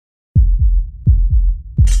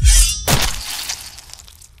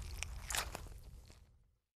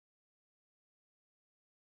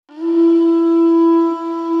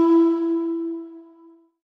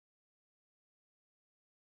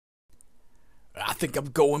I think I'm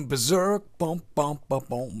going berserk. Boom, boom, boom,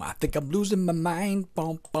 boom. I think I'm losing my mind.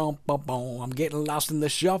 Boom, boom, boom, boom. I'm getting lost in the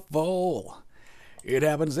shuffle. It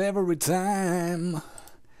happens every time.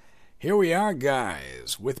 Here we are,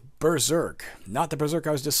 guys, with Berserk. Not the Berserk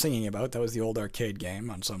I was just singing about. That was the old arcade game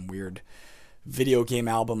on some weird video game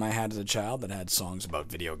album I had as a child that had songs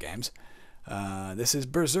about video games. This is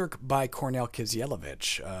Berserk by Kornel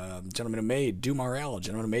Kisielewicz, gentleman who made Doom RL,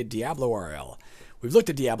 gentleman who made Diablo RL. We've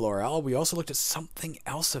looked at Diablo RL. We also looked at something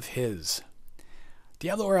else of his.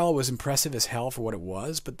 Diablo RL was impressive as hell for what it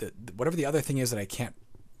was, but whatever the other thing is that I can't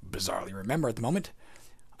bizarrely remember at the moment,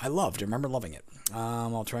 I remember loving it.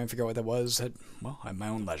 I'll try and figure out what that was at my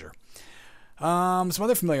own leisure. Some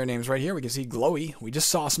other familiar names right here. We can see Glowy. We just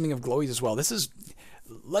saw something of Glowy's as well. This is...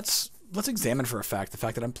 Let's examine for a fact the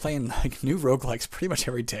fact that I'm playing like new roguelikes pretty much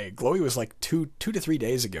every day. Glowy was like two to 3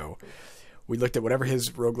 days ago. We looked at whatever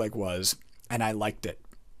his roguelike was, and I liked it.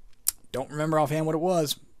 Don't remember offhand what it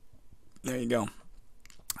was. There you go.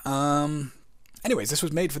 Anyways, this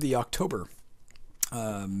was made for the October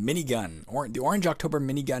minigun, or the Orange October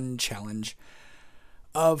Minigun Challenge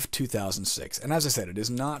of 2006. And as I said, it is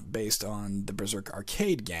not based on the Berserk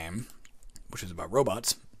arcade game, which is about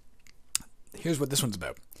robots. Here's what this one's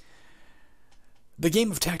about. The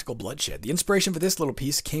game of tactical bloodshed. The inspiration for this little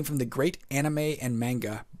piece came from the great anime and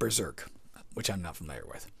manga Berserk, which I'm not familiar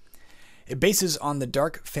with. It bases on the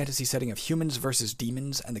dark fantasy setting of humans versus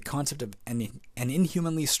demons and the concept of an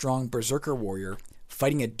inhumanly strong berserker warrior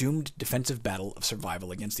fighting a doomed defensive battle of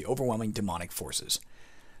survival against the overwhelming demonic forces.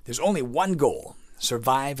 There's only one goal: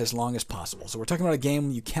 survive as long as possible. So we're talking about a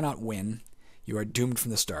game you cannot win. You are doomed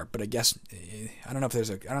from the start, but I guess I don't know if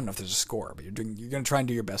there's a score, but you're going to try and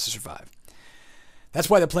do your best to survive. That's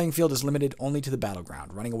why the playing field is limited only to the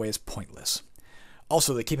battleground. Running away is pointless.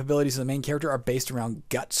 Also, the capabilities of the main character are based around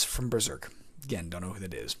Guts from Berserk. Again, don't know who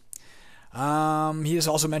that is. He just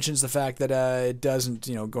also mentions the fact that it doesn't,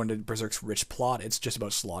 go into Berserk's rich plot. It's just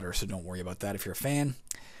about slaughter, so don't worry about that if you're a fan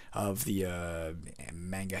of the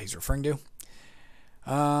manga he's referring to.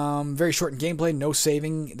 Very short in gameplay, no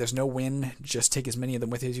saving, there's no win, just take as many of them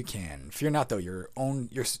with you as you can. Fear not though, you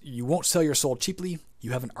won't sell your soul cheaply.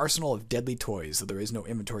 You have an arsenal of deadly toys, though there is no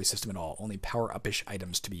inventory system at all, only power-up-ish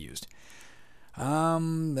items to be used.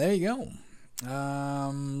 There you go.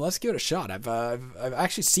 Let's give it a shot. I've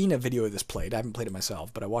actually seen a video of this played. I haven't played it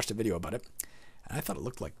myself, but I watched a video about it, and I thought it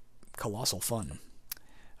looked like colossal fun.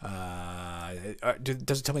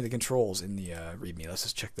 Does it tell me the controls in the README? Let's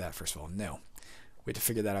just check that first of all. No. We have to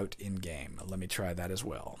figure that out in-game. Let me try that as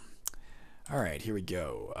well. Alright, here we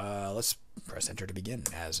go. Let's press enter to begin,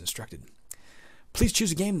 as instructed. Please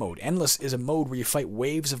choose a game mode. Endless is a mode where you fight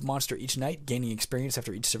waves of monster each night, gaining experience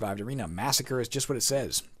after each survived arena. Massacre is just what it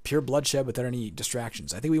says. Pure bloodshed without any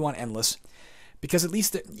distractions. I think we want Endless, because at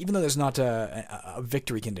least, even though there's not a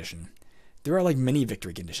victory condition, there are like mini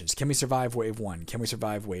victory conditions. Can we survive wave 1? Can we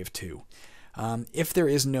survive wave 2? If there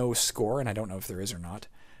is no score, and I don't know if there is or not,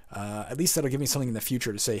 at least that'll give me something in the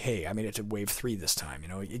future to say, hey, I made it to wave 3 this time.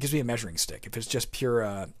 It gives me a measuring stick. If it's just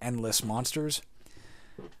pure endless monsters,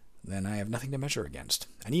 then I have nothing to measure against.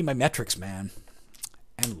 I need my metrics, man.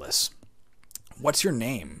 Endless. What's your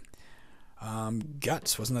name?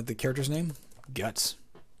 Guts. Wasn't that the character's name? Guts.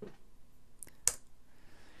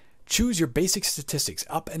 Choose your basic statistics,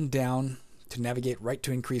 up and down to navigate, right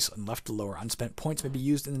to increase, and left to lower. Unspent points may be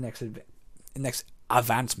used in the next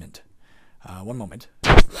advancement. One moment.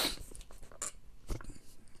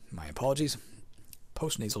 My apologies.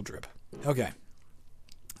 Post-nasal drip. Okay.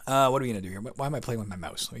 What are we going to do here? Why am I playing with my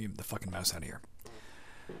mouse? Let me get the fucking mouse out of here.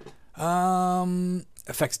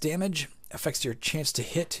 Affects damage. Affects your chance to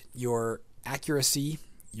hit, your accuracy,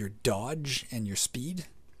 your dodge, and your speed.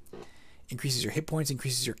 Increases your hit points.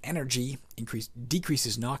 Increases your energy.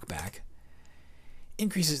 Decreases knockback.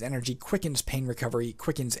 Increases energy. Quickens pain recovery.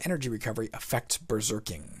 Quickens energy recovery. Affects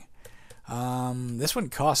berserking. This one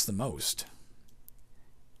costs the most.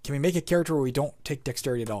 Can we make a character where we don't take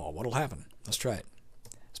dexterity at all? What'll happen? Let's try it.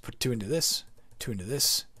 Let's put 2 into this, 2 into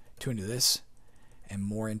this, 2 into this, and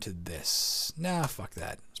more into this. Nah, fuck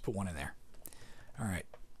that. Let's put 1 in there. Alright.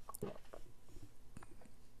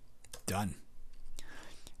 Done.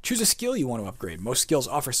 Choose a skill you want to upgrade. Most skills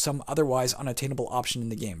offer some otherwise unattainable option in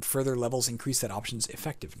the game. Further levels increase that option's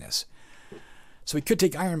effectiveness. So we could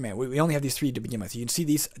take Iron Man. We only have these 3 to begin with. You can see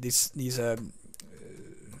these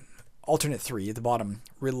alternate 3 at the bottom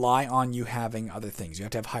rely on you having other things. You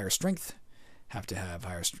have to have higher strength,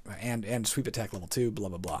 and sweep attack level 2, blah,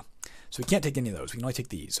 blah, blah. So we can't take any of those. We can only take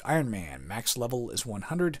these. Iron Man, max level is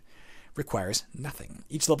 100, requires nothing.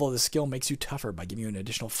 Each level of the skill makes you tougher by giving you an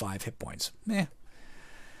additional 5 hit points.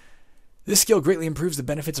 This skill greatly improves the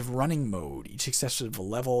benefits of running mode. Each successive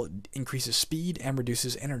level increases speed and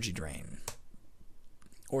reduces energy drain.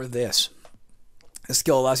 Or this. This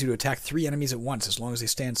skill allows you to attack 3 enemies at once as long as they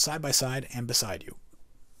stand side by side and beside you.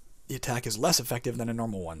 The attack is less effective than a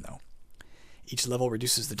normal one, though. Each level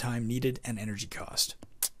reduces the time needed and energy cost.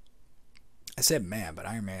 I said man, but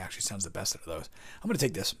Iron Man actually sounds the best out of those. I'm going to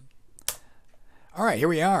take this. Alright, here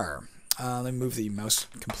we are. Let me move the mouse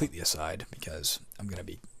completely aside because I'm going to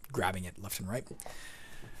be grabbing it left and right. You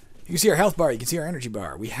can see our health bar. You can see our energy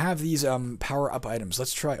bar. We have these power-up items.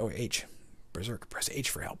 Let's try... Oh, H. Berserk. Press H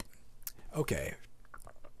for help. Okay.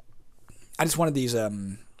 I just wanted these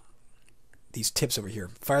tips over here.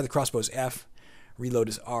 Fire the crossbow is F. Reload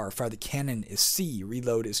is R. Fire the cannon is C.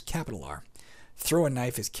 Reload is capital R. Throw a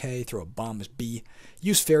knife is K. Throw a bomb is B.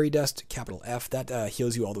 Use fairy dust, capital F. That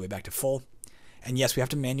heals you all the way back to full. And yes, we have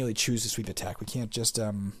to manually choose the sweep attack. We can't just...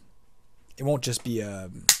 it won't just be...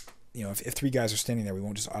 you know, if 3 guys are standing there, we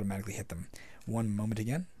won't just automatically hit them. One moment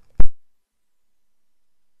again.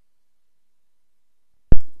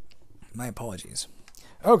 My apologies.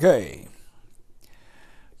 Okay.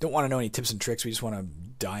 Don't want to know any tips and tricks. We just want to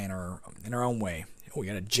die in our own way. Oh, we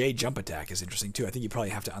got a J jump attack is interesting too. I think you probably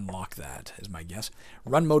have to unlock that, is my guess.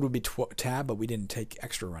 Run mode would be tab, but we didn't take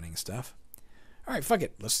extra running stuff. All right, fuck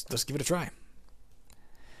it. Let's give it a try.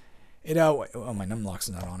 It oh, my numlock's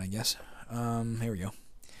not on, I guess. Here we go.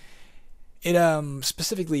 It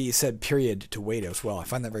specifically said period to wait as well. I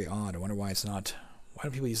find that very odd. I wonder why it's not. Why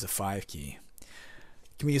don't people use the 5 key?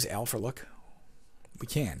 Can we use L for look? We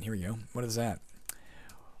can. Here we go. What is that?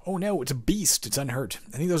 Oh no, it's a beast. It's unhurt.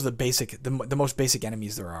 I think those are the most basic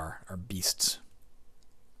enemies there are beasts.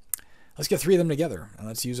 Let's get 3 of them together, and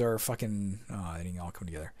let's use our fucking... Oh, they didn't all come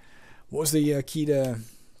together. What was the key to...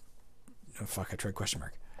 Oh, fuck, I tried question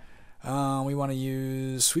mark. We want to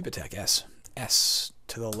use sweep attack, S. S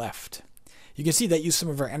to the left. You can see that used some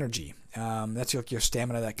of our energy. That's your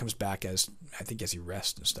stamina that comes back as, I think, as you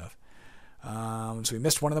rest and stuff. So we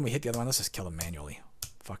missed one of them, we hit the other one. Let's just kill them manually.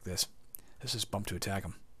 Fuck this. Let's just bump to attack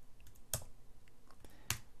them.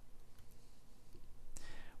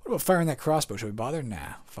 What about firing that crossbow? Should we bother?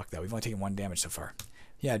 Nah, fuck that. We've only taken 1 damage so far.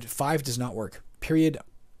 Yeah, 5 does not work. Period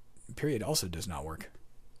also does not work.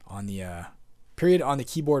 On the period on the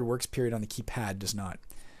keyboard works, period on the keypad does not.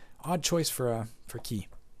 Odd choice for key.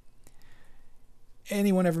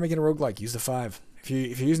 Anyone ever making a roguelike, use the 5. If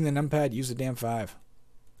you're using the numpad, use the damn 5.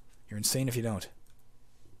 You're insane if you don't.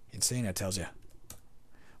 Insane, that tells you.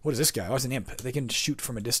 What is this guy? Oh, it's an imp. They can shoot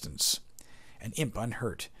from a distance. An imp,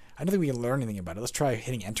 unhurt. I don't think we can learn anything about it. Let's try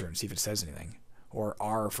hitting enter and see if it says anything. Or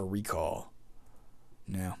R for recall.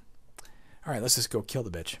 No. Alright, let's just go kill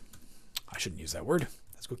the bitch. I shouldn't use that word.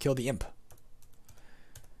 Let's go kill the imp.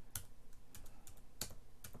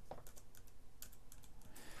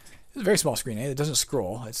 It's a very small screen, eh? It doesn't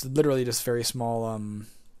scroll. It's literally just very small,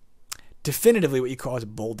 definitively what you call a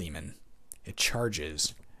bull demon. It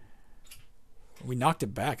charges. We knocked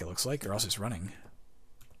it back, it looks like, or else it's running.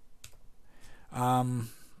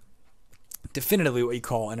 Definitively what you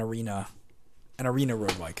call an arena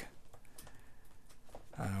roguelike.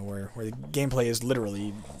 Where the gameplay is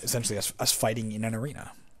literally, essentially, us fighting in an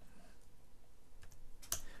arena.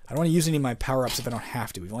 I don't want to use any of my power-ups if I don't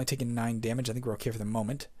have to. We've only taken 9 damage. I think we're okay for the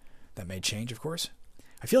moment. That may change, of course.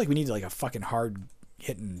 I feel like we need like a fucking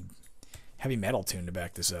hard-hitting heavy metal tune to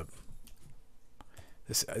back this up.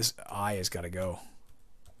 This eye has got to go.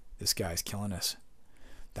 This guy's killing us.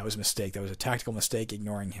 That was a mistake. That was a tactical mistake,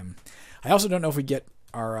 ignoring him. I also don't know if we get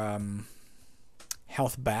our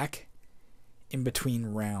health back in between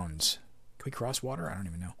rounds. Can we cross water? I don't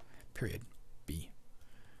even know. Period. B.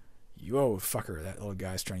 Whoa, fucker. That little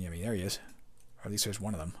guy's trying to get me. There he is. Or at least there's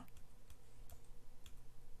one of them.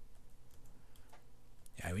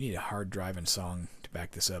 Yeah, we need a hard driving song to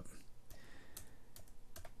back this up.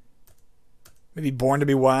 Maybe Born to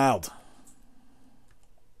be Wild.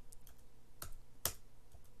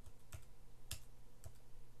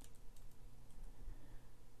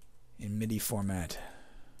 In MIDI format.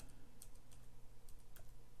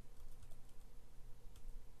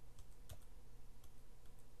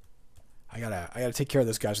 I gotta take care of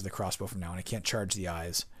those guys with the crossbow from now on. I can't charge the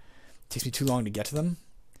eyes. It takes me too long to get to them,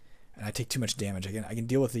 and I take too much damage. I can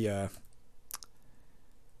deal with the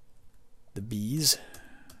bees,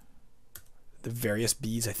 the various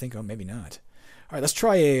bees. I think. Oh, maybe not. All right, let's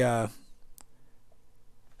try a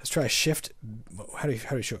shift. How do you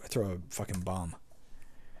throw a fucking bomb?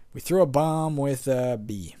 We throw a bomb with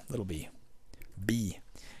B, little b,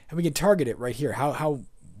 and we can target it right here. How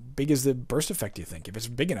big is the burst effect, do you think? If it's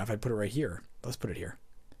big enough, I'd put it right here. Let's put it here.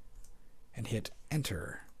 And hit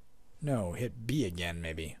enter. No, hit B again,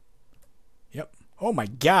 maybe. Yep. Oh my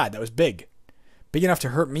god, that was big. Big enough to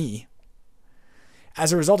hurt me.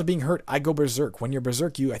 As a result of being hurt, I go berserk. When you're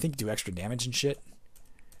berserk, I think, do extra damage and shit.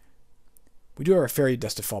 We do have our fairy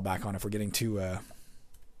dust to fall back on if we're getting too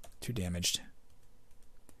damaged.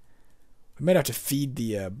 We might have to feed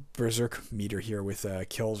the berserk meter here with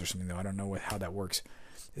kills or something, though. I don't know how that works.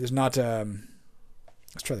 There's not...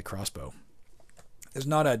 let's try the crossbow. There's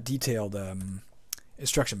not a detailed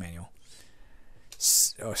instruction manual.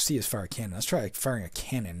 Oh, C is fire a cannon. Let's try firing a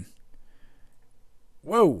cannon.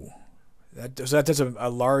 Whoa! So that does a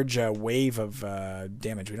large wave of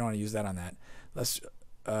damage. We don't want to use that on that. Let's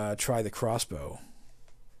try the crossbow.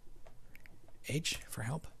 H for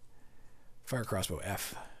help. Fire crossbow,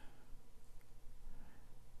 F.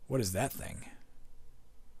 What is that thing?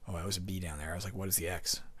 Oh, that was a B down there. I was like, what is the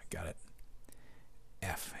X? I got it.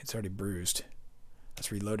 F. It's already bruised.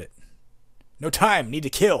 Let's reload it. No time! Need to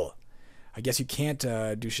kill! I guess you can't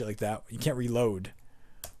do shit like that. You can't reload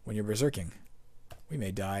when you're berserking. We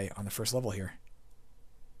may die on the first level here.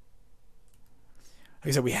 Like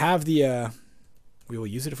I said, we have the... we will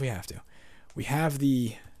use it if we have to. We have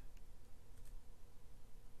the...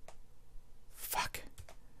 Fuck.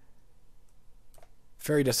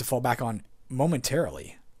 Fairy dust to fall back on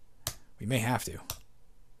momentarily. We may have to.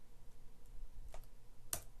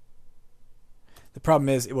 The problem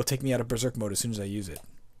is, it will take me out of berserk mode as soon as I use it.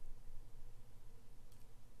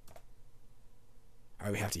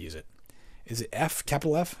 Alright, we have to use it. Is it F?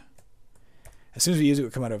 Capital F? As soon as we use it,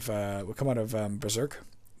 we'll come out of berserk.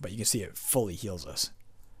 But you can see it fully heals us.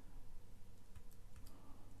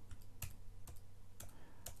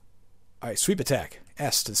 Alright, sweep attack.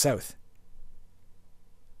 S to the south.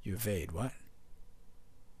 You evade. What?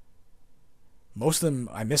 Most of them,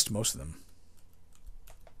 I missed most of them.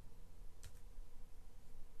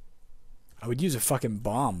 I would use a fucking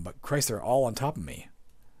bomb, but Christ, they're all on top of me.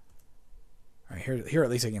 Alright, here at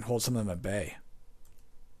least I can hold some of them at bay.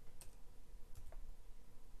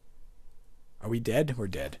 Are we dead? We're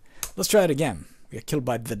dead. Let's try it again. We got killed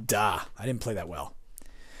by the Da. I didn't play that well.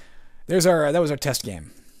 That was our test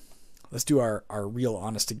game. Let's do our real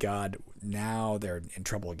honest to God, now they're in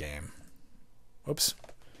trouble game. Whoops.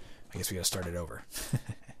 I guess we gotta start it over.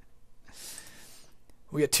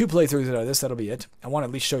 We got 2 playthroughs out of this. That'll be it. I want to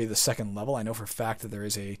at least show you the second level. I know for a fact that there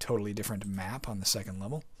is a totally different map on the second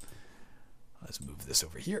level. Let's move this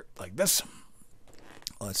over here like this.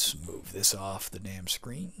 Let's move this off the damn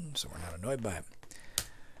screen so we're not annoyed by it.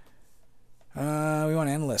 We want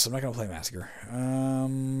Endless. I'm not going to play Massacre.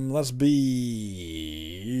 Let's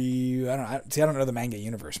be... I don't know the manga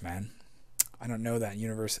universe, man. I don't know that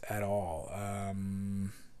universe at all. I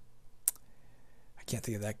can't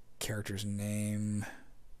think of that character's name.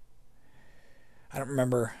 I don't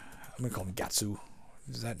remember. I'm gonna call him Gatsu.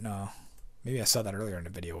 Is that no? Maybe I saw that earlier in the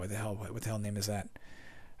video. What the hell name is that?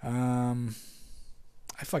 I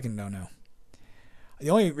fucking don't know. The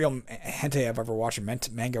only real hentai I've ever watched, or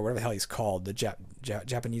manga, whatever the hell he's called, the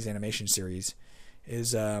Japanese animation series,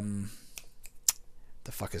 is the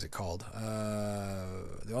fuck is it called?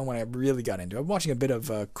 The only one I really got into. I'm watching a bit of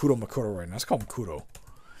Kuro Makuro right now. Let's call him Kuro.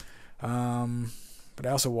 But I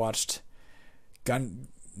also watched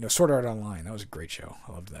Sword Art Online. That was a great show.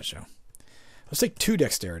 I loved that show. Let's take 2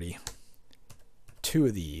 dexterity. 2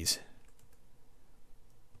 of these.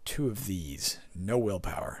 2 of these. No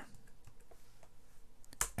willpower.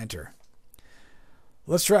 Enter.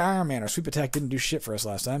 Let's try Iron Man. Our sweep attack didn't do shit for us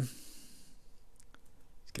last time.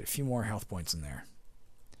 Let's get a few more health points in there.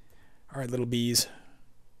 Alright, little bees.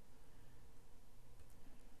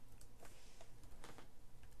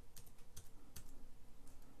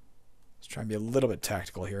 Try and be a little bit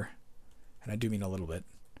tactical here. And I do mean a little bit.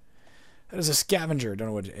 That is a scavenger. Don't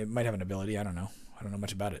know what it might have an ability. I don't know. I don't know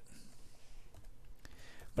much about it.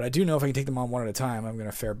 But I do know if I can take them on one at a time, I'm going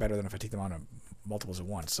to fare better than if I take them on multiples at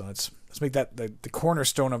once. So let's make that the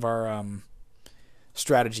cornerstone of our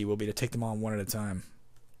strategy will be to take them on one at a time.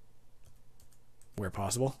 Where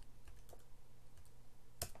possible.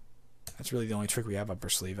 That's really the only trick we have up our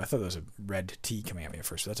sleeve. I thought there was a red T coming at me at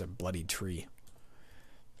first. So that's a bloodied tree.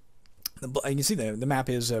 You can see the map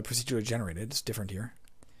is procedurally generated. It's different here.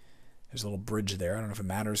 There's a little bridge there. I don't know if it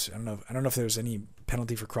matters. I don't know if there's any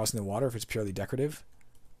penalty for crossing the water, if it's purely decorative.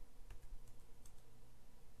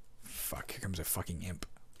 Fuck, here comes a fucking imp.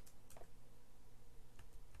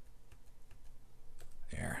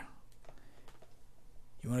 There.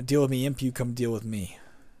 You want to deal with me, imp? You come deal with me.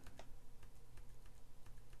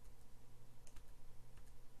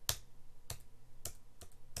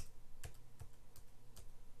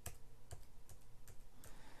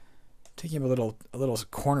 Taking a little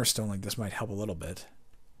cornerstone like this might help a little bit.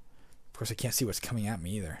 Of course, I can't see what's coming at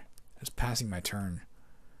me either. Just passing my turn.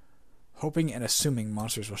 Hoping and assuming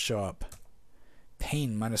monsters will show up.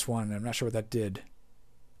 Pain -1. I'm not sure what that did.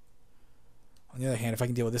 On the other hand, if I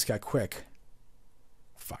can deal with this guy quick.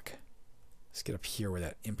 Fuck. Let's get up here where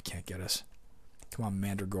that imp can't get us. Come on,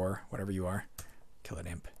 Mandragore, whatever you are. Kill that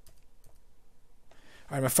imp. Alright,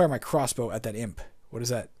 I'm going to fire my crossbow at that imp. What is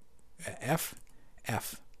that? F?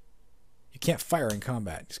 F. You can't fire in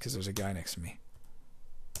combat just because there's a guy next to me.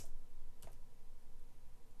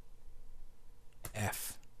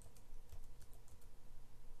 F.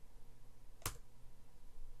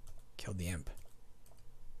 Killed the imp.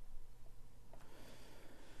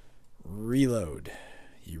 Reload.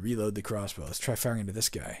 You reload the crossbow. Let's try firing into this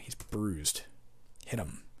guy. He's bruised. Hit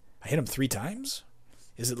him. I hit him 3 times?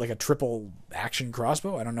 Is it like a triple action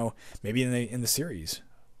crossbow? I don't know. Maybe in the series.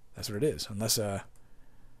 That's what it is. Unless I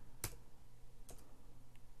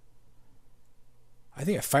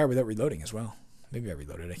think I fire without reloading as well. Maybe I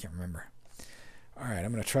reloaded. I can't remember. Alright,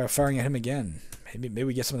 I'm going to try firing at him again. Maybe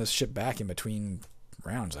we get some of this shit back in between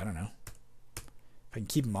rounds. I don't know. If I can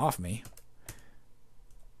keep him off me.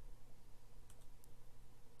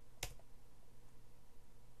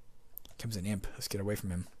 Comes an imp. Let's get away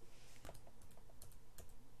from him.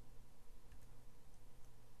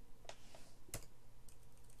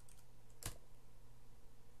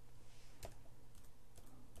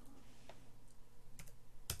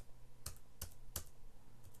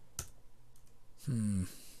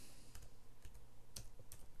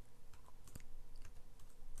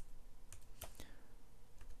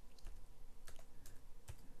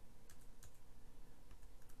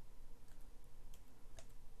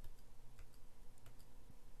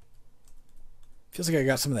 Feels like I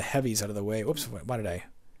got some of the heavies out of the way. Whoops, why did I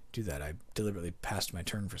do that? I deliberately passed my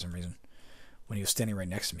turn for some reason. When he was standing right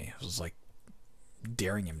next to me. I was like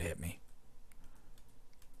daring him to hit me.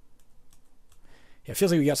 Yeah, it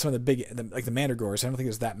feels like we got some of the big, like the Mandragores. I don't think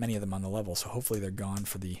there's that many of them on the level, so hopefully they're gone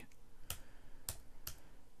for the...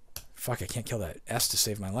 Fuck, I can't kill that S to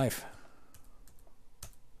save my life.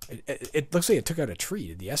 It looks like it took out a tree.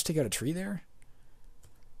 Did the S take out a tree there?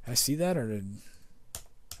 Did I see that, or did...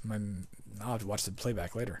 I'll have to watch the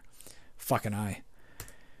playback later. Fucking eye.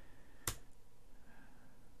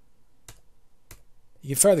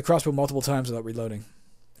 You can fire the crossbow multiple times without reloading.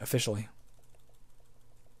 Officially.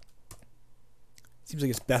 Seems like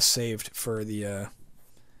it's best saved for the...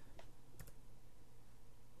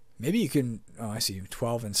 Maybe you can... Oh, I see.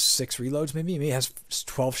 12 and 6 reloads, maybe? Maybe it has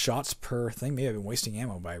 12 shots per thing. Maybe I've been wasting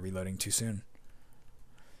ammo by reloading too soon.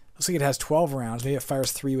 Looks like it has 12 rounds. Maybe it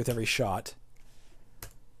fires 3 with every shot.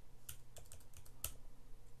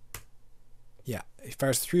 Yeah, it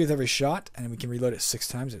fires 3 with every shot, and we can reload it 6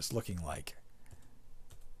 times, it's looking like.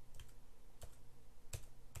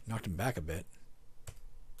 Knocked him back a bit.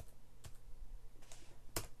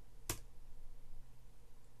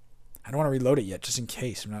 I don't want to reload it yet, just in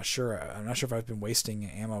case. I'm not sure if I've been wasting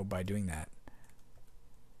ammo by doing that.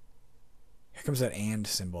 Here comes that and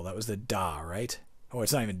symbol. That was the da, right? Oh,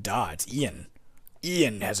 it's not even da, it's Ian.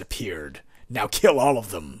 Ian has appeared. Now kill all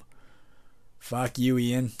of them. Fuck you,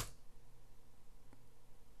 Ian.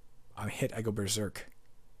 I'm hit, I go Berserk.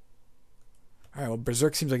 Alright, well,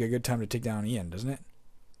 Berserk seems like a good time to take down Ian, doesn't it?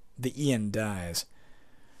 The Ian dies.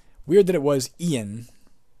 Weird that it was Ian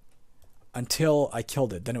until I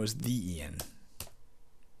killed it. Then it was the Ian.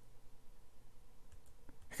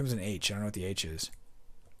 Here comes an H. I don't know what the H is.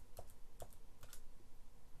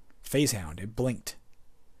 Phase Hound. It blinked.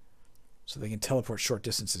 So they can teleport short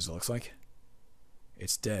distances, it looks like.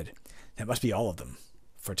 It's dead. That must be all of them.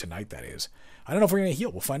 For tonight, that is. I don't know if we're going to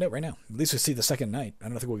heal. We'll find out right now. At least we'll see the second night. I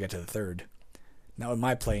don't think we'll get to the third. Not with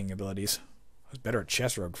my playing abilities. I was better at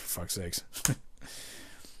Chess Rogue, for fuck's sakes.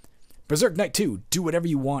 Berserk Night 2. Do whatever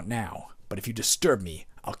you want now. But if you disturb me,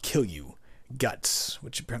 I'll kill you. Guts.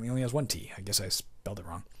 Which apparently only has 1 T. I guess I spelled it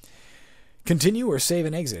wrong. Continue or save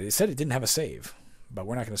and exit. It said it didn't have a save. But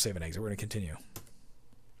we're not going to save and exit. We're going to continue.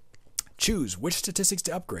 Choose which statistics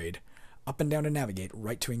to upgrade. Up and down to navigate.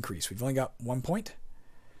 Right to increase. We've only got 1 point.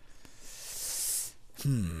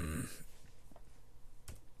 I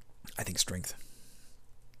think strength.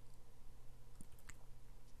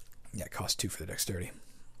 Yeah, it costs 2 for the dexterity.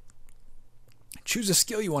 Choose a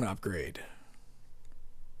skill you want to upgrade.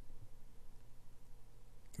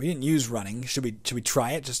 We didn't use running. Should we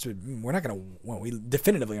try it? We're not going to. Well, we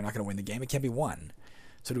definitively are not going to win the game. It can't be won.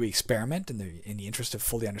 So do we experiment in the interest of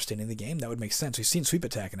fully understanding the game? That would make sense. We've seen sweep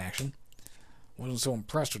attack in action. Wasn't so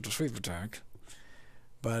impressed with the sweep attack,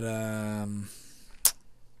 but our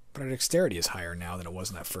dexterity is higher now than it was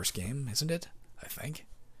in that first game, isn't it? I think.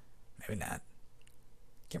 Maybe not.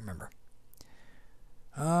 Can't remember.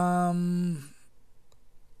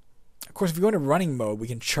 course, if we go into running mode, we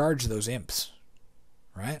can charge those imps,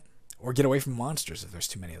 right? Or get away from monsters if there's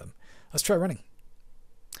too many of them. Let's try running.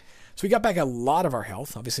 So we got back a lot of our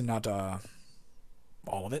health. Obviously not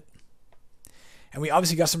all of it. And we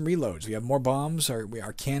obviously got some reloads. We have more bombs.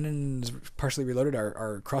 Our cannon's partially reloaded.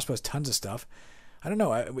 Our crossbow has tons of stuff. I don't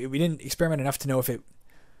know. We didn't experiment enough to know if it...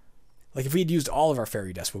 Like, if we had used all of our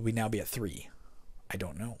fairy dust, would we now be at 3? I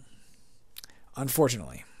don't know.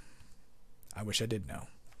 Unfortunately. I wish I did know.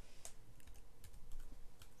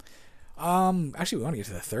 Actually, we want to get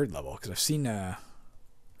to the 3rd level, because I've seen... Oh,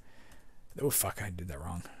 fuck, I did that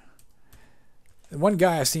wrong. The one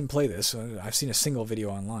guy I've seen play this, I've seen a single video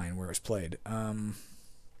online where it was played,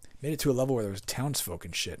 made it to a level where there was townsfolk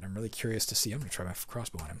and shit, and I'm really curious to see. I'm going to try my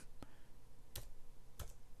crossbow on him.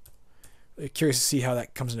 Really curious to see how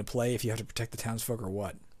that comes into play, if you have to protect the townsfolk or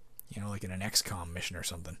what. You know, like in an XCOM mission or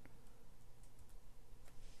something.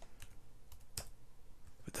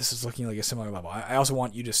 But this is looking like a similar level. I also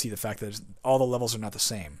want you to see the fact that all the levels are not the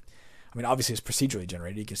same. I mean, obviously it's procedurally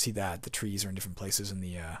generated. You can see that. The trees are in different places in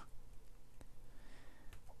the...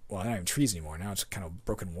 Well, not even trees anymore. Now it's kind of a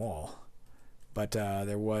broken wall. But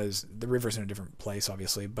there was... The river's in a different place,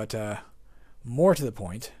 obviously. But more to the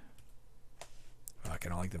point... Fuck, I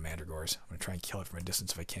don't like the mandragores. I'm going to try and kill it from a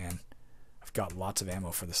distance if I can. I've got lots of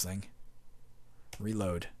ammo for this thing.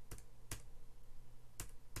 Reload.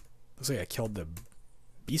 Looks like I killed the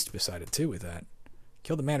beast beside it, too, with that.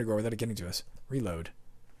 Killed the mandragore without it getting to us. Reload.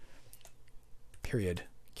 Period.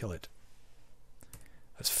 Kill it.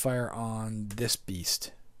 Let's fire on this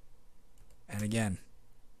beast. And again.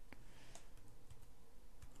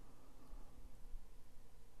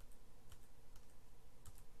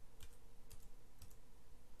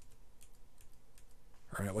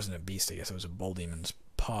 Or it wasn't a beast, I guess it was a bull demon's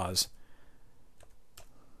paws.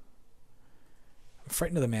 I'm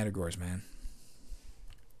frightened of the mandragores, man.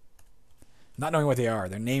 Not knowing what they are.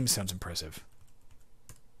 Their name sounds impressive.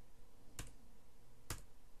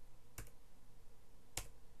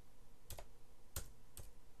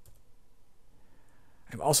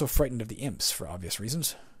 I'm also frightened of the imps for obvious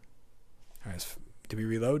reasons. Alright, did we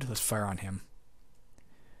reload? Let's fire on him.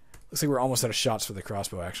 Looks like we're almost out of shots for the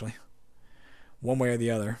crossbow, actually. One way or the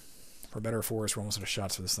other. For better or for worse, we're almost out of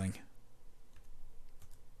shots for this thing.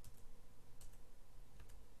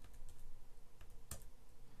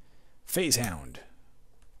 Phase Hound.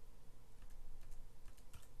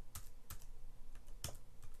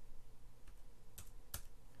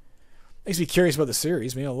 Makes me curious about the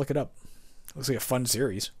series. Maybe I'll look it up. Looks like a fun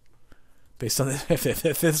series. Based on this,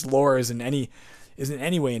 if this lore isn't any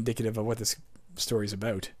way indicative of what this story's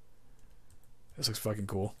about. This looks fucking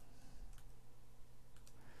cool.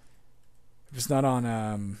 If it's not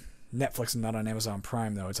on Netflix and not on Amazon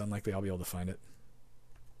Prime, though, it's unlikely I'll be able to find it.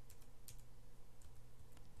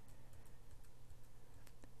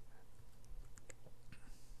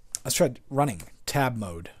 Let's try running. Tab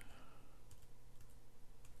mode.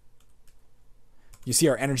 You see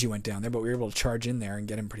our energy went down there, but we were able to charge in there and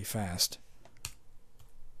get him pretty fast.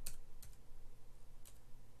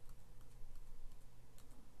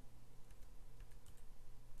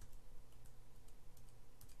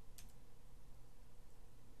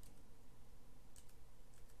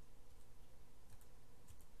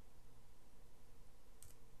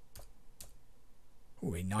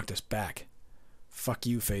 Ooh, he knocked us back. Fuck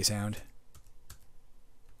you, Facehound.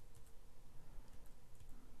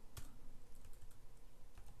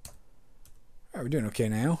 Alright, we're doing okay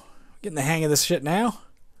now. Getting the hang of this shit now.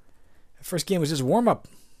 The first game was just warm-up.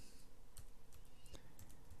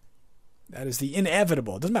 That is the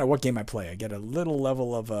inevitable. It doesn't matter what game I play. I get a little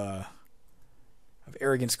level of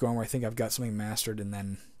arrogance going where I think I've got something mastered, and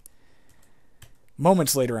then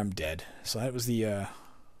moments later I'm dead. So that was the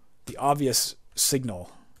obvious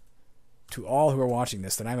signal to all who are watching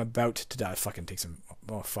this that I'm about to die. Fucking take some...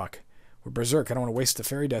 Oh, fuck. We're Berserk. I don't want to waste the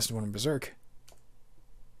fairy dust when I'm Berserk.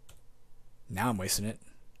 Now I'm wasting it.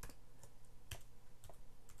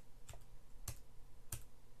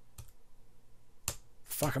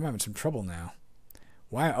 Fuck, I'm having some trouble now.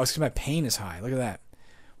 Why? Oh, it's because my pain is high. Look at that.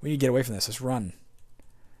 We need to get away from this. Let's run.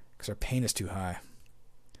 Because our pain is too high.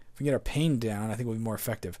 If we can get our pain down, I think we'll be more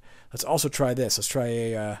effective. Let's also try this. Let's try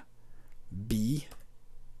a B.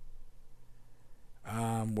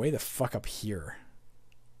 Way the fuck up here.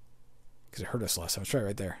 Because it hurt us last time. Let's try it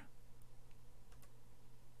right there.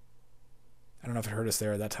 I don't know if it hurt us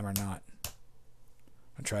there at that time or not.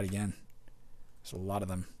 I'll try it again. There's a lot of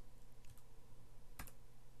them.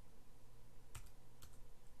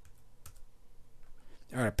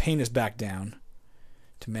 Alright, pain is back down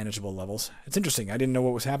to manageable levels. It's interesting. I didn't know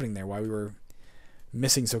what was happening there, why we were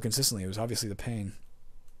missing so consistently. It was obviously the pain.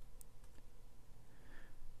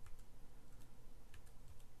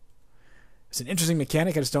 It's an interesting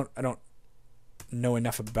mechanic. I don't know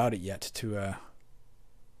enough about it yet to...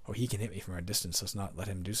 Oh, he can hit me from a distance. Let's not let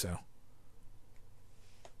him do so.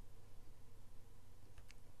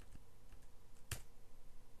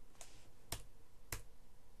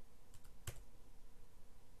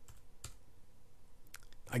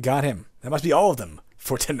 I got him. That must be all of them.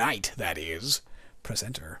 For tonight, that is. Press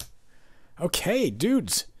enter. Okay,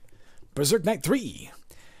 dudes. Berserk Night 3.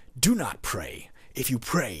 Do not pray. If you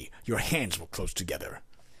pray, your hands will close together.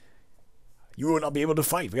 You will not be able to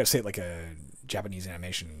fight. We gotta say it like a Japanese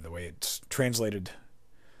animation, the way it's translated.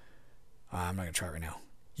 I'm not gonna try it right now.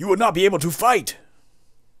 You will not be able to fight.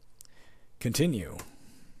 Continue.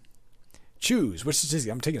 Choose. Which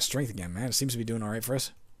statistic? I'm taking strength again, man. It seems to be doing alright for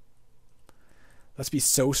us. Let's be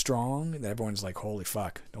so strong that everyone's like, holy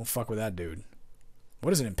fuck. Don't fuck with that dude.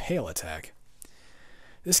 What is an impale attack?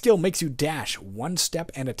 This skill makes you dash one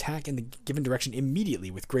step and attack in the given direction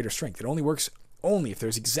immediately with greater strength. It only works if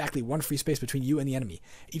there's exactly one free space between you and the enemy.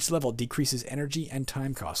 Each level decreases energy and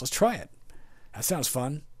time cost. Let's try it. That sounds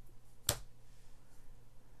fun.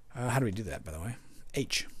 How do we do that, by the way?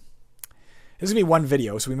 H. This is going to be one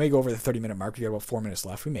video, so we may go over the 30-minute mark. We got about 4 minutes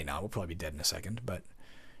left. We may not. We'll probably be dead in a second, but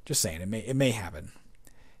just saying, it may happen.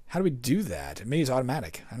 How do we do that? It may is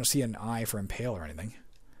automatic. I don't see an I for impale or anything.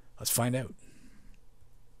 Let's find out.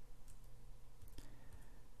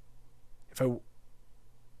 If I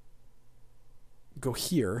go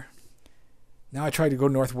here, now I try to go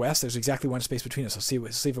northwest. There's exactly one space between us.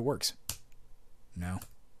 Let's see if it works. No.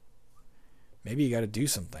 Maybe you got to do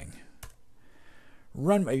something.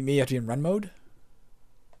 Run. Maybe you have to be in run mode.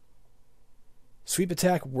 Sweep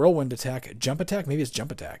attack, whirlwind attack, jump attack. Maybe it's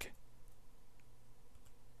jump attack.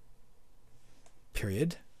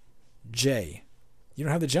 Period. J. You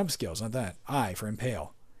don't have the jump skills, not that. I for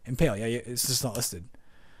impale. Impale, yeah, it's just not listed.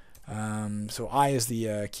 So I is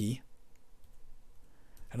the key.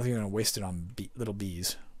 I don't think I'm going to waste it on little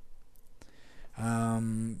bees.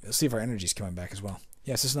 Let's see if our energy's coming back as well.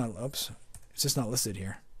 Yeah, it's just not, oops. It's just not listed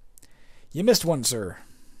here. You missed one, sir.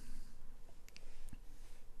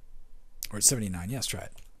 Or it's 79. Yeah, let's try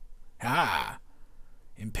it. Ah!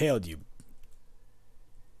 Impaled you.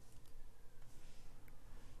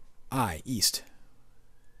 I, east.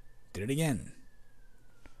 Did it again.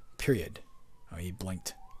 Period. Oh, he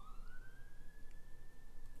blinked.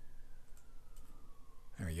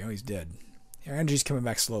 There we go, he's dead. Our energy's coming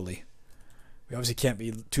back slowly. We obviously can't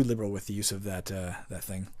be too liberal with the use of that that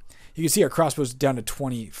thing. You can see our crossbow's down to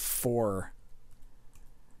 24.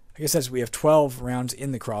 I guess that's we have 12 rounds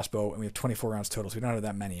in the crossbow, and we have 24 rounds total, so we don't have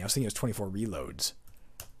that many. I was thinking it was 24 reloads.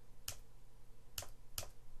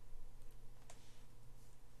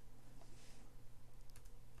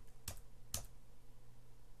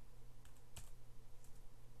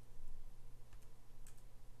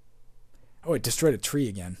 Oh, it destroyed a tree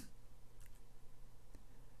again.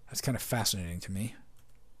 That's kind of fascinating to me.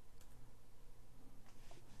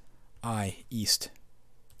 I, east.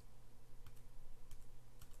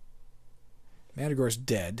 Manticore's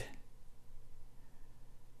dead.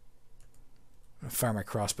 I'm going to fire my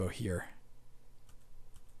crossbow here.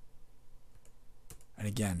 And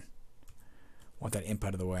again, want that imp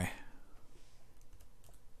out of the way.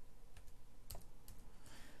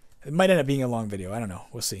 It might end up being a long video. I don't know.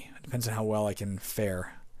 We'll see. It depends on how well I can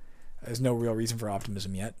fare. There's no real reason for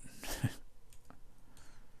optimism yet.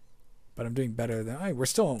 But I'm doing better than... we're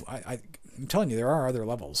still... I'm telling you, there are other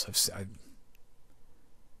levels.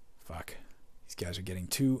 Fuck. These guys are getting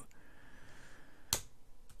too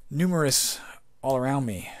numerous all around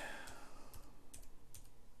me.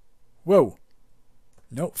 Whoa.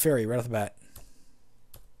 Nope, fairy right off the bat.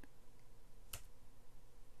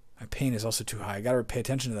 My pain is also too high. I gotta pay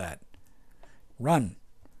attention to that. Run.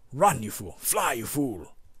 Run, you fool. Fly, you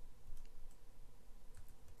fool.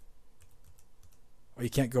 Oh, you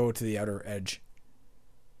can't go to the outer edge.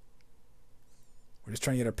 We're just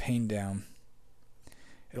trying to get our pain down.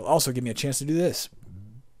 It'll also give me a chance to do this.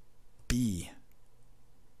 B.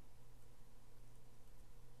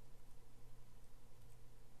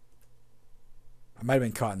 I might have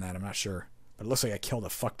been caught in that. I'm not sure. But it looks like I killed a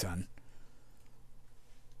fuck ton.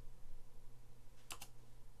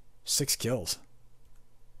 6 kills.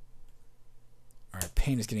 Alright,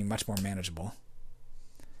 pain is getting much more manageable.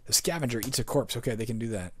 The scavenger eats a corpse. Okay, they can do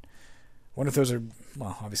that. Wonder if those are...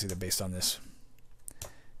 Well, obviously they're based on this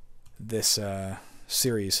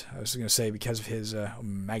series. I was going to say because of his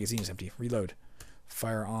magazine is empty. Reload.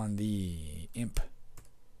 Fire on the imp.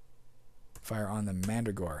 Fire on the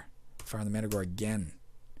mandragore. Fire on the mandragore again.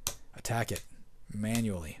 Attack it.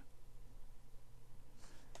 Manually.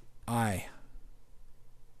 I.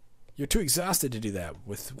 You're too exhausted to do that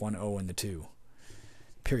with 1 O and the 2.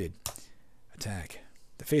 Period. Attack.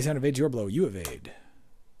 The face hand evades your blow. You evade.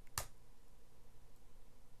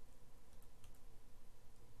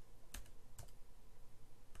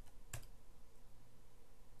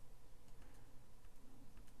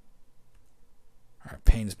 Alright,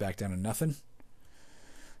 pain's back down to nothing.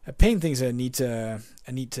 That pain thing's a neat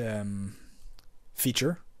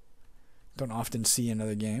feature. Don't often see in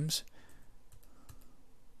other games.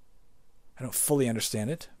 I don't fully understand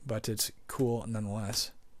it, but it's cool nonetheless.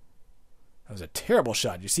 That was a terrible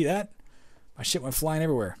shot. Did you see that? My shit went flying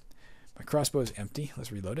everywhere. My crossbow is empty.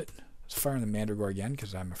 Let's reload it. Let's fire on the Mandragore again,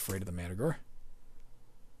 because I'm afraid of the Mandragore.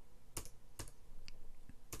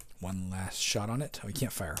 One last shot on it. Oh, he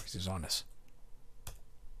can't fire because he's on us.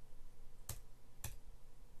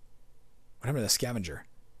 What happened to the scavenger?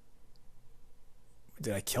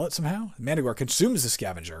 Did I kill it somehow? The Mandragore consumes the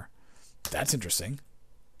scavenger. That's interesting.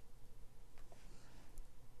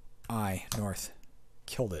 North.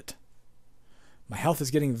 Killed it. My health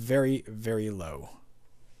is getting very, very low.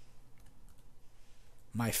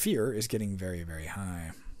 My fear is getting very, very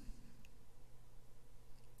high.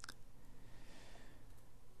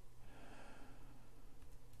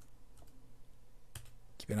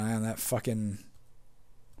 Keep an eye on that fucking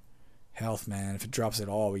health, man. If it drops at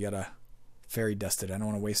all, we gotta fairy dust it. I don't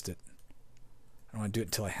want to waste it. I don't want to do it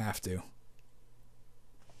until I have to.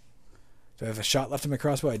 Do I have a shot left in my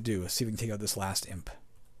crossbow? I do. Let's see if we can take out this last imp.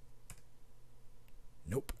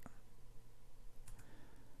 Nope.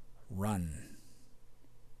 Run.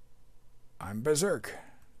 I'm Berserk.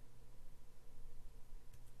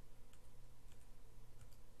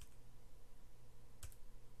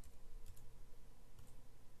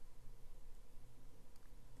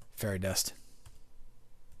 Fairy dust.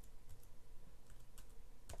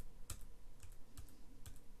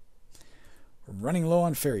 We're running low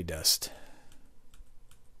on fairy dust.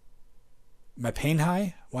 My pain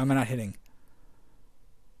high? Why am I not hitting?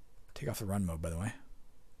 Take off the run mode, by the way.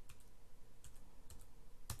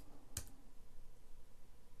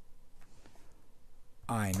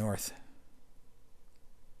 North.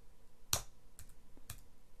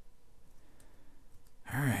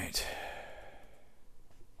 Alright.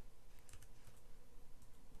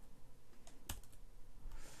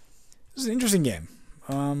 This is an interesting game.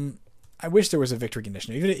 I wish there was a victory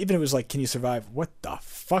condition. Even if it was like, can you survive? What the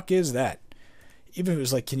fuck is that? Even if it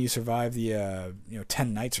was like, can you survive the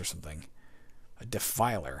 10 nights or something? A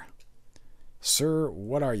defiler. Sir,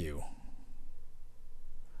 what are you?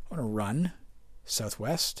 I want to run.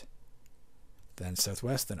 Southwest. Then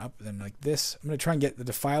southwest, then up, then like this. I'm going to try and get the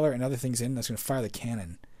defiler and other things in. That's going to fire the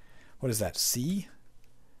cannon. What is that? C?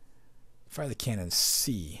 Fire the cannon.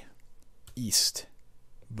 C. East.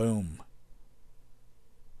 Boom.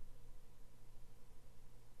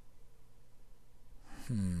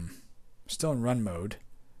 Still in run mode.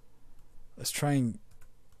 Let's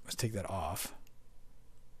take that off.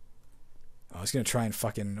 I was going to try and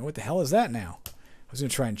fucking... What the hell is that now? I was going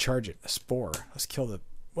to try and charge it. A spore. Let's kill the...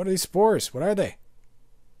 What are these spores? What are they?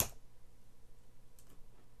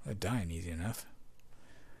 They're dying easy enough.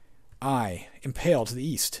 Impale to the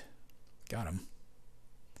east. Got him.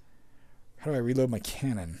 How do I reload my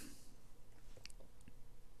cannon?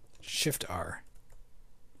 Shift R.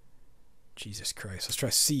 Jesus Christ. Let's try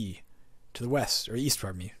C. To the west. Or east,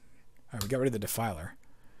 pardon me. Alright, we got rid of the defiler.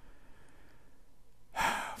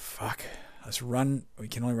 Fuck. Let's run. We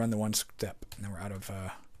can only run the one step. Now we're out of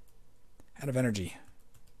energy.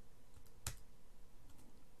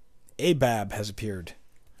 Abab has appeared.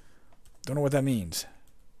 Don't know what that means.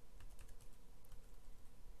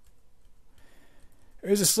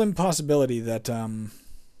 There is a slim possibility that can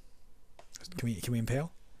we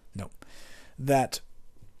impale? No. That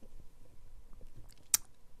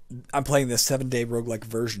I'm playing the 7-day roguelike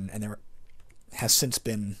version, and there has since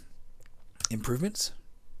been improvements.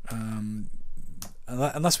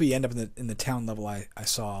 Unless we end up in the town level I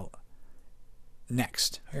saw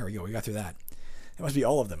next. There we go. We got through that. It must be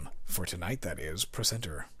all of them. For tonight, that is. Press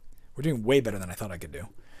enter. We're doing way better than I thought I could do.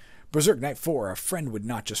 Berserk Night 4. A friend would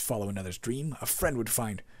not just follow another's dream. A friend would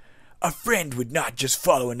not just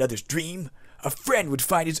follow another's dream. A friend would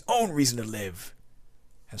find his own reason to live.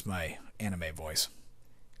 That's my anime voice.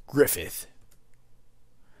 Griffith.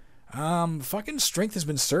 Fucking strength has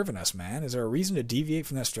been serving us, man. Is there a reason to deviate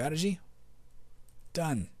from that strategy?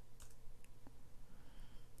 Done.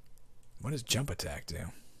 What does jump attack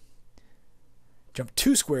do? Jump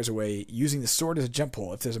 2 squares away using the sword as a jump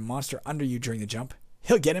pole. If there's a monster under you during the jump,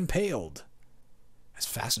 he'll get impaled. That's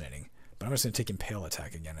fascinating. But I'm just going to take impale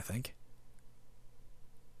attack again, I think.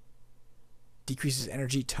 Decreases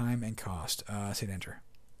energy, time, and cost. Let's hit enter.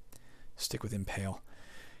 Stick with Impale.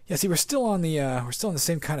 Yeah, see, we're still in the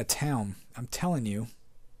same kind of town. I'm telling you.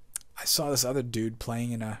 I saw this other dude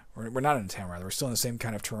playing in we're not in a town, rather. We're still in the same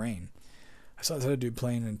kind of terrain. I saw this other dude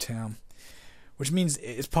playing in a town, which means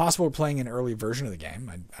it's possible we're playing an early version of the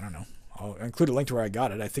game. I don't know. I'll include a link to where I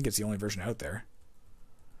got it. I think it's the only version out there.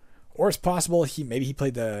 Or it's possible maybe he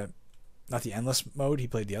played not the endless mode, he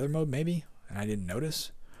played the other mode maybe, and I didn't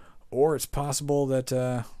notice. Or it's possible that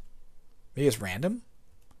maybe it's random,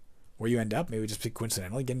 where you end up, maybe just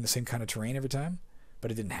coincidentally getting the same kind of terrain every time, but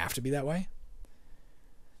it didn't have to be that way.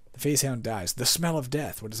 The phase hound dies. The smell of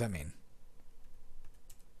death. What does that mean?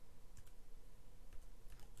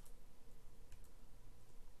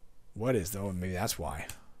 What is, though? Maybe that's why.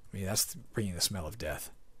 Maybe that's bringing the smell of death.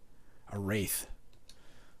 A wraith.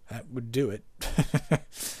 That would do it.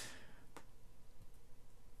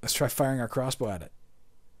 Let's try firing our crossbow at it.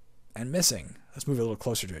 And missing. Let's move a little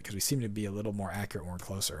closer to it, because we seem to be a little more accurate when we're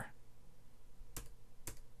closer.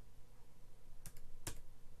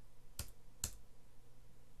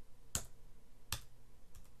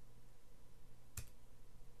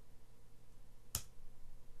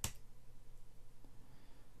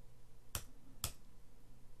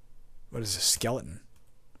 What is a skeleton?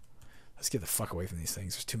 Let's get the fuck away from these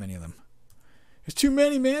things. There's too many of them. There's too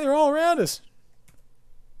many, man. They're all around us.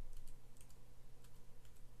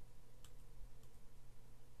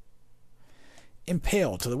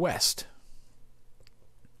 Impale to the west.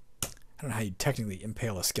 I don't know how you technically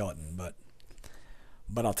impale a skeleton,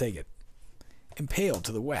 but I'll take it. Impale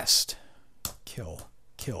to the west. Kill,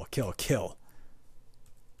 kill, kill, kill.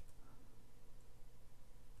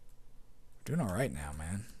 We're doing all right now,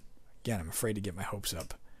 man. Again, I'm afraid to get my hopes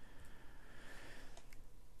up.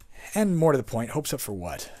 And more to the point, hopes up for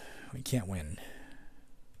what? We can't win.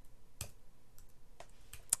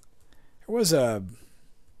 There was a...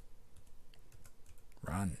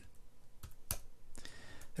 Run.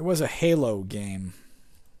 There was a Halo game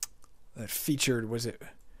that featured... Was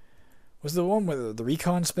the one with the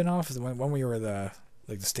Recon spinoff? The one where you were the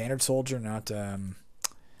standard soldier, not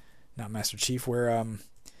Master Chief, where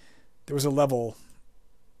there was a level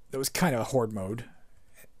that was kind of a horde mode.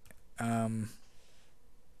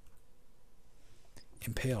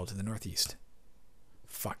 Impale to the northeast.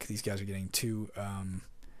 Fuck, these guys are getting too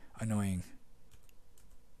annoying.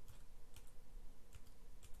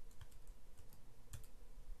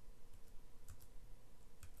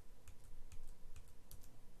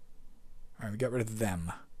 Alright, we got rid of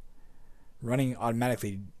them. Running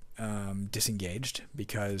automatically disengaged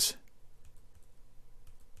because...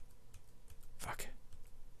 Fuck.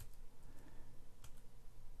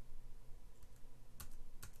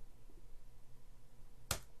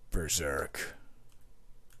 Berserk.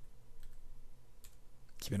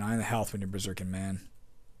 Keep an eye on the health when you're berserking, man.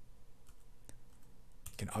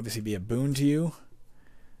 It can obviously be a boon to you,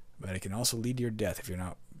 but it can also lead to your death if you're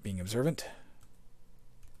not being observant.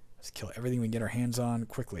 Let's kill everything we can get our hands on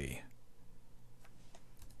quickly.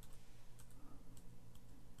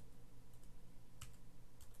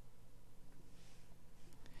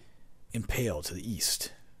 Impale to the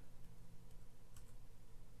east.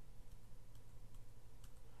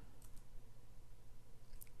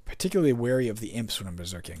 Particularly wary of the imps when I'm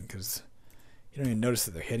berserking, because you don't even notice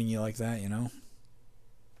that they're hitting you like that, you know?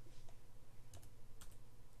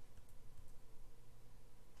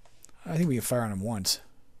 I think we can fire on him once.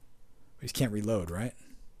 We just can't reload, right?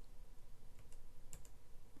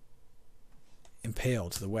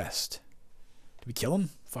 Impale to the west. Did we kill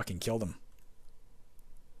him? Fucking killed him.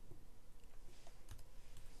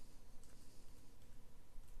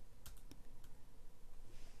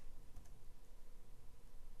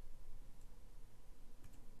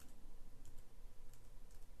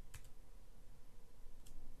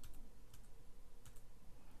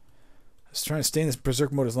 Let's try to stay in this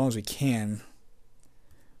berserk mode as long as we can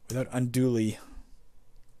without unduly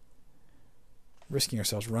risking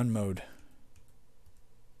ourselves. Run mode.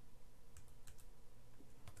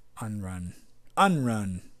 Unrun.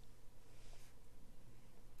 Unrun.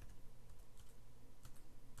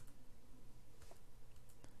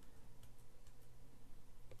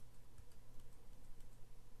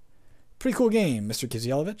 Pretty cool game, Mr.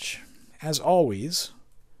 Kisielewicz. As always,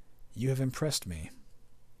 you have impressed me.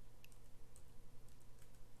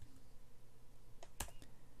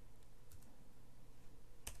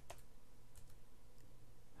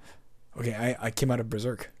 Okay, I came out of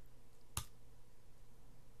Berserk. I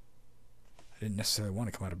didn't necessarily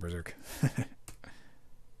want to come out of Berserk. I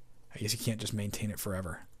guess you can't just maintain it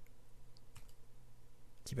forever.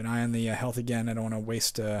 Keep an eye on the health again. I don't want to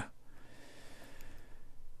waste...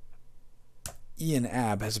 Ian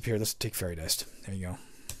Ab has appeared. Let's take Fairy Dust. There you go.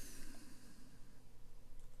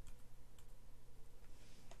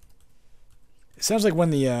 It sounds like when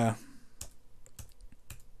the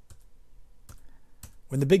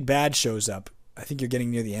big bad shows up. I think you're getting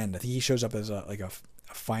near the end. I think he shows up as a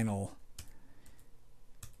final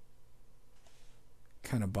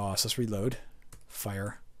kind of boss. Let's reload.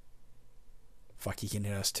 Fire. Fuck, he can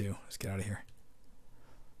hit us too. Let's get out of here.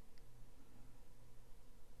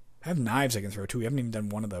 I have knives I can throw too. We haven't even done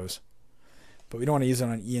one of those. But we don't want to use it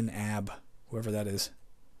on Ian Ab, whoever that is.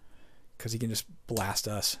 Because he can just blast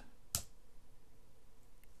us.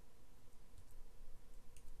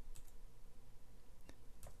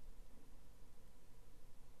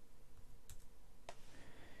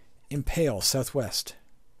 Impale, southwest.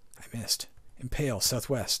 I missed. Impale,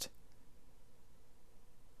 southwest.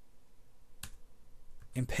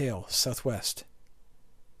 Impale, southwest.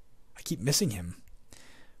 I keep missing him.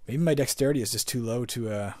 Maybe my dexterity is just too low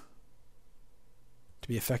to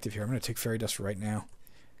be effective here. I'm going to take fairy dust right now.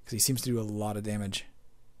 Because he seems to do a lot of damage.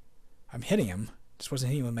 I'm hitting him. Just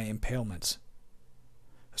wasn't hitting him with my impalements.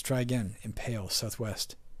 Let's try again. Impale,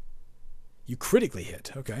 southwest. You critically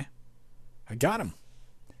hit. Okay. I got him.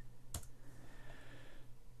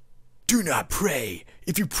 Do not pray.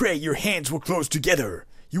 If you pray, your hands will close together.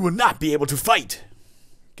 You will not be able to fight.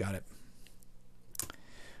 Got it.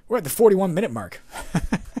 We're at the 41-minute mark.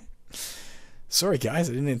 Sorry, guys.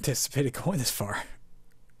 I didn't anticipate it going this far.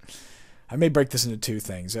 I may break this into two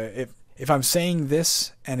things. If I'm saying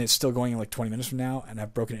this and it's still going in like 20 minutes from now and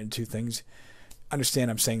I've broken it into two things,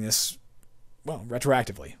 understand I'm saying this, well,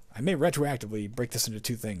 retroactively. I may retroactively break this into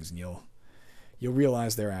two things and you'll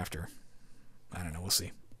realize thereafter. I don't know. We'll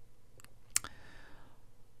see.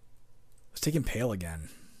 Let's take Impale again.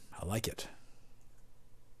 I like it.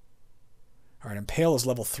 Alright, Impale is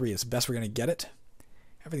level 3. It's the best we're going to get it.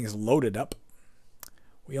 Everything is loaded up.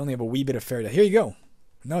 We only have a wee bit of fairy dust. Here you go.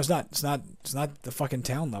 No, it's not. It's not the fucking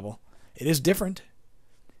town level. It is different.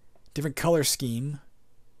 Different color scheme.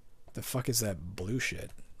 What the fuck is that blue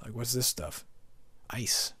shit? Like, what's this stuff?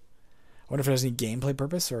 Ice. I wonder if it has any gameplay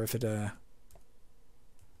purpose or if it's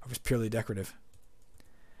purely decorative.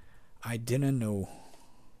 I didn't know.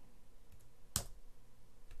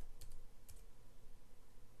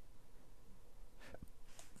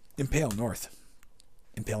 Impale north.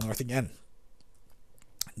 Impale north again.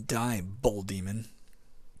 Die, bull demon.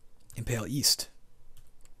 Impale east.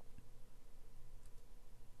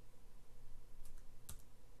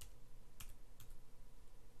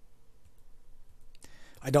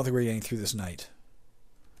 I don't think we're getting through this night.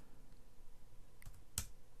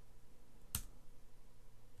 I'd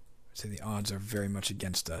say the odds are very much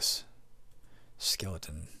against us.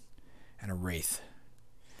 Skeleton and a wraith.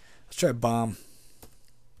 Let's try a bomb.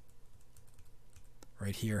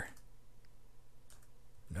 Right here.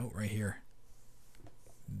 No, right here.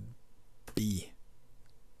 B.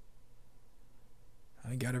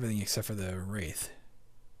 I got everything except for the wraith.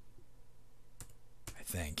 I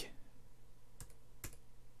think.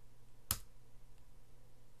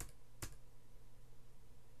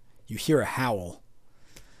 You hear a howl.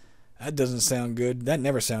 That doesn't sound good. That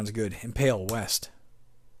never sounds good. Impale west.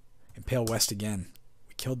 Impale west again.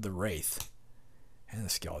 We killed the wraith. And the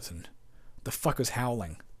skeleton. The fuck was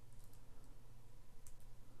howling?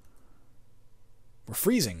 We're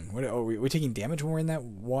freezing. What, are we taking damage when we're in that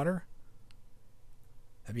water?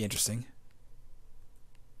 That'd be interesting.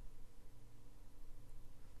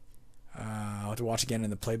 I'll have to watch again in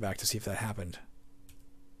the playback to see if that happened.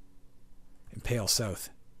 Impale south.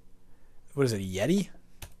 What is it, a Yeti?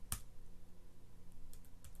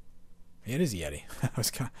 Yeah, it is a Yeti. I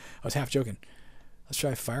was half joking. Let's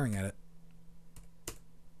try firing at it.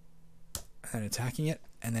 And attacking it,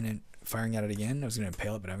 and then firing at it again. I was going to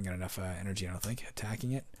impale it, but I haven't got enough energy, I don't think.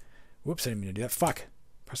 Attacking it. Whoops, I didn't mean to do that. Fuck.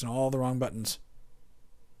 Pressing all the wrong buttons.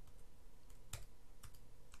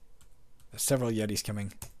 There's several Yetis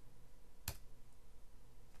coming.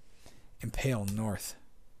 Impale north.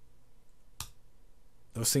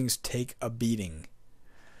 Those things take a beating.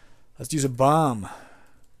 Let's use a bomb.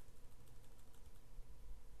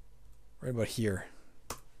 Right about here.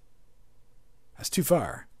 That's too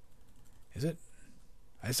far. Is it?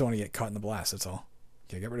 I just don't want to get caught in the blast, that's all.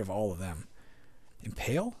 Okay, get rid of all of them.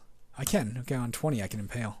 Impale? I can. Okay, on 20 I can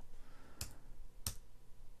impale.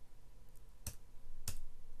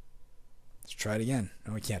 Let's try it again.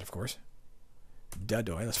 No, we can't, of course.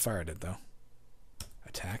 Dudoy. Let's fire at it, though.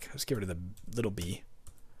 Attack. Let's get rid of the little bee.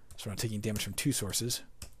 So we're not taking damage from two sources.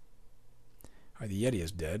 Alright, the Yeti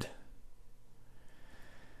is dead.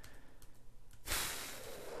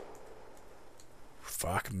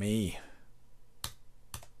 Fuck me.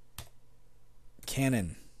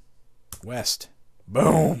 Cannon. West.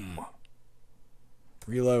 Boom.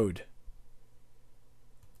 Reload.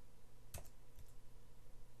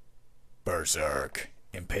 Berserk.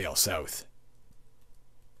 Impale south.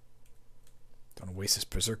 Don't want to waste this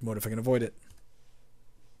Berserk mode if I can avoid it.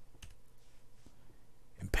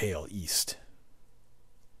 Impale east.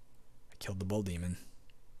 I killed the bull demon.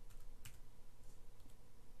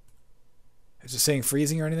 Is it saying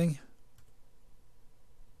freezing or anything?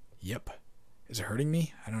 Yep. Is it hurting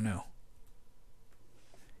me? I don't know.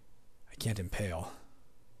 I can't impale.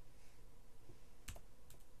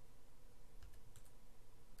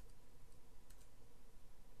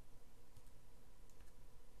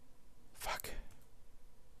 Fuck.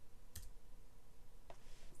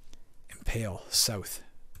 Impale south.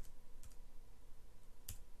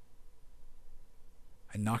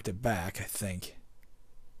 I knocked it back, I think.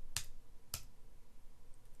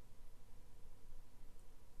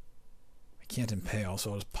 I can't impale,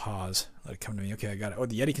 so I'll just pause. Let it come to me. Okay, I got it. Oh,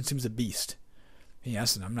 the Yeti consumes the beast.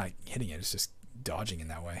 Yes, and I'm not hitting it. It's just dodging in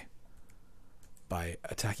that way. By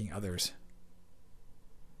attacking others.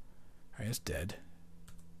 Alright, it's dead.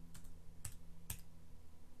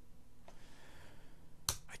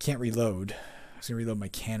 I can't reload. I was going to reload my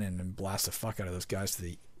cannon and blast the fuck out of those guys to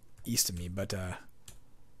the east of me, but I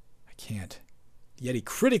can't. The Yeti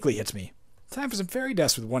critically hits me. Time for some fairy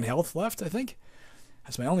dust with 1 health left, I think.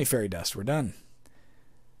 That's my only fairy dust. We're done.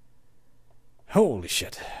 Holy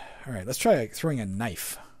shit. Alright, let's try throwing a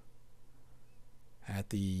knife at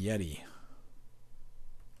the Yeti.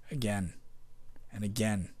 Again. And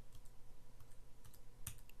again.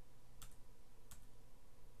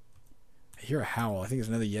 I hear a howl. I think there's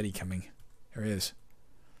another Yeti coming. There is.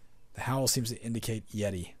 The howl seems to indicate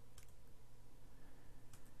Yeti.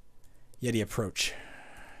 Yeti approach.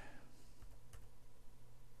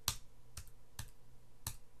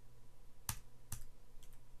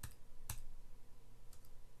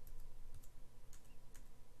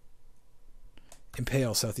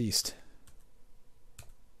 Impale southeast.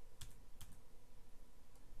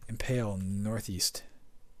 Impale northeast.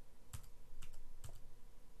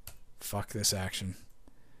 Fuck this action.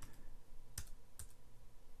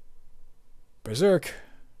 Berserk.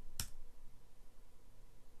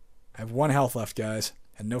 I have 1 health left, guys,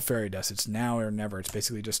 and no fairy dust. It's now or never. It's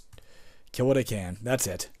basically just kill what I can. That's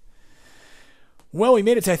it. Well, we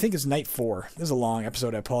made it to, I think it's night 4. This is a long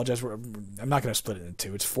episode. I apologize. I'm not going to split it into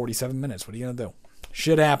 2. It's 47 minutes. What are you going to do?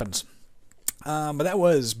 Shit happens. But that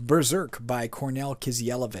was Berserk by Kornel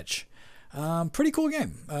Kisielewicz. Pretty cool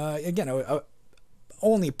game. Again,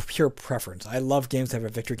 only pure preference. I love games that have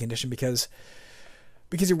a victory condition because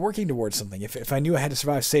you're working towards something. If I knew I had to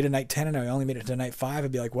survive, say, to night 10 and I only made it to night 5,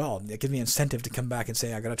 I'd be like, well, it gives me incentive to come back and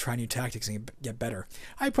say, I got to try new tactics and get better.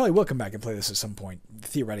 I probably will come back and play this at some point,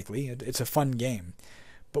 theoretically. It's a fun game.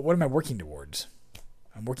 But what am I working towards?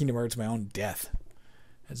 I'm working towards my own death.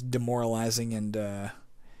 It's demoralizing and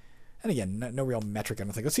again, no real metric, I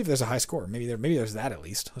don't think. Let's see if there's a high score. Maybe there's that at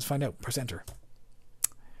least. Let's find out. Press enter.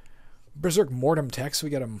 Berserk mortem text. We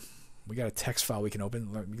got a text file we can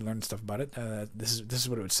open. We can learn stuff about it. This is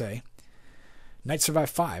what it would say. Knights survive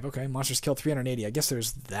 5. Okay, monsters kill 380. I guess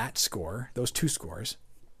there's that score. Those 2 scores.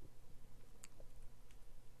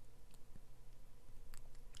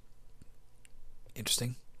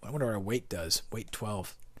 Interesting. I wonder what our weight does. Weight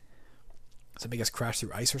 12. Does that make us crash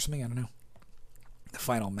through ice or something? I don't know. The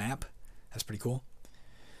final map. That's pretty cool.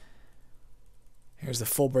 Here's the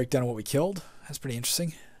full breakdown of what we killed. That's pretty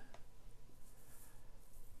interesting.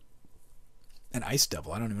 An ice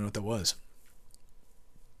devil. I don't even know what that was.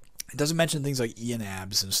 It doesn't mention things like Ian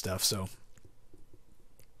abs and stuff, so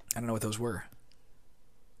I don't know what those were.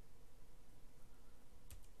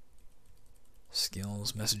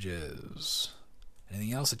 Skills, messages.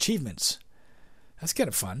 Anything else? Achievements. That's kind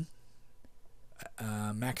of fun.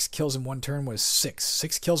 Max kills in 1 turn was 6.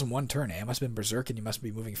 6 kills in 1 turn, eh? It must have been Berserk, and you must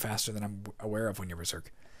be moving faster than I'm aware of when you're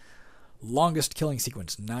Berserk. Longest killing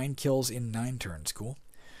sequence. 9 kills in 9 turns. Cool.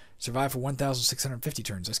 Survived for 1,650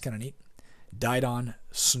 turns. That's kind of neat. Died on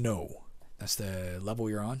snow. That's the level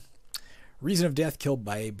you're on. Reason of death, killed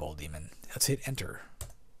by a bull demon. Let's hit enter.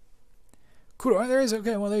 Cool. Oh, there is.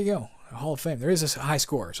 Okay, well, there you go. A Hall of Fame. There is a high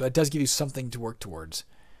score, so that does give you something to work towards.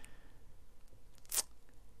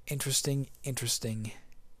 Interesting, interesting,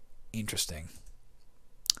 interesting.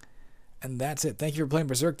 And that's it. Thank you for playing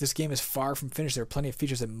Berserk. This game is far from finished. There are plenty of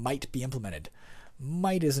features that might be implemented.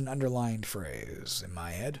 Might is an underlined phrase in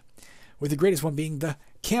my head. With the greatest one being the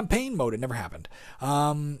campaign mode. It never happened.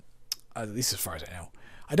 At least as far as I know.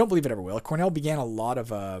 I don't believe it ever will. Kornel began a lot of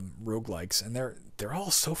roguelikes, and they're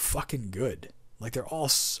all so fucking good. Like, they're all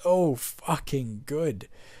so fucking good.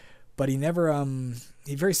 But he never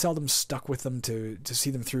he very seldom stuck with them to see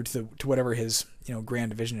them through to whatever his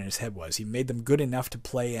grand vision in his head was. He made them good enough to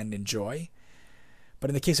play and enjoy, But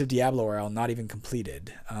in the case of Diablo RL, not even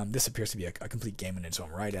completed. This appears to be a complete game in its own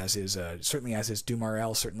right, as is certainly as is Doom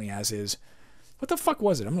RL, certainly as is. What the fuck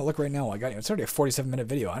was it? I'm gonna look right now. It's already a 47-minute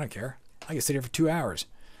video. I don't care. I can sit here for 2 hours.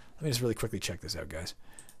 Let me just really quickly check this out, guys.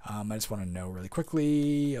 I just want to know really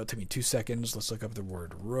quickly. It'll take me 2 seconds. Let's look up the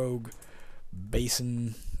word rogue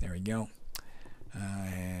basin. There we go.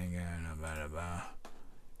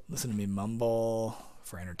 Listen to me mumble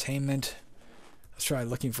for entertainment. Let's try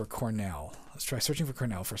looking for Kornel. Let's try searching for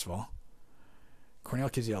Kornel first of all.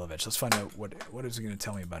 Kornel Kisielewicz. Let's find out what is it going to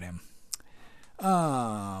tell me about him.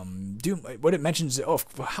 Doom. What it mentions. Oh,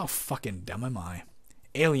 how fucking dumb am I?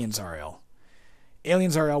 Aliens RL.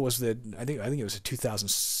 Aliens RL was I think it was a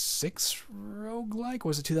 2006 roguelike. Or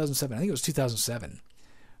was it 2007? I think it was 2007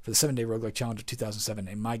 for the 7-day roguelike challenge of 2007.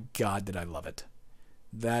 And my God, did I love it!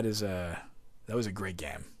 That was a great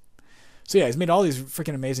game. So yeah, he's made all these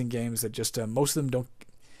freaking amazing games that just most of them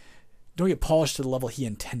don't get polished to the level he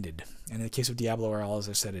intended. And in the case of Diablo RL, as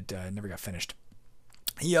I said, it never got finished.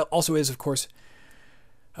 He also is, of course,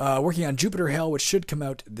 working on Jupiter Hell, which should come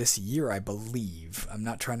out this year, I believe. I'm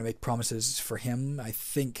not trying to make promises for him. I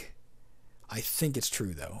think it's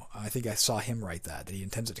true, though. I think I saw him write that he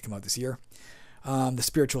intends it to come out this year. The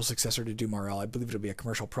spiritual successor to Doom RL. I believe it'll be a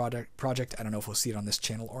commercial project. I don't know if we'll see it on this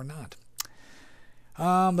channel or not.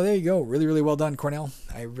 But there you go. Really, really well done, Kornel.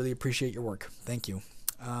 I really appreciate your work. Thank you.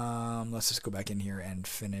 Let's just go back in here and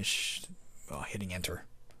finish hitting enter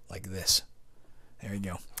like this. There you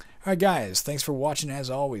go. Alright guys, thanks for watching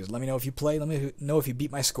as always. Let me know if you play. Let me know if you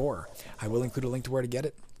beat my score. I will include a link to where to get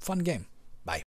it. Fun game.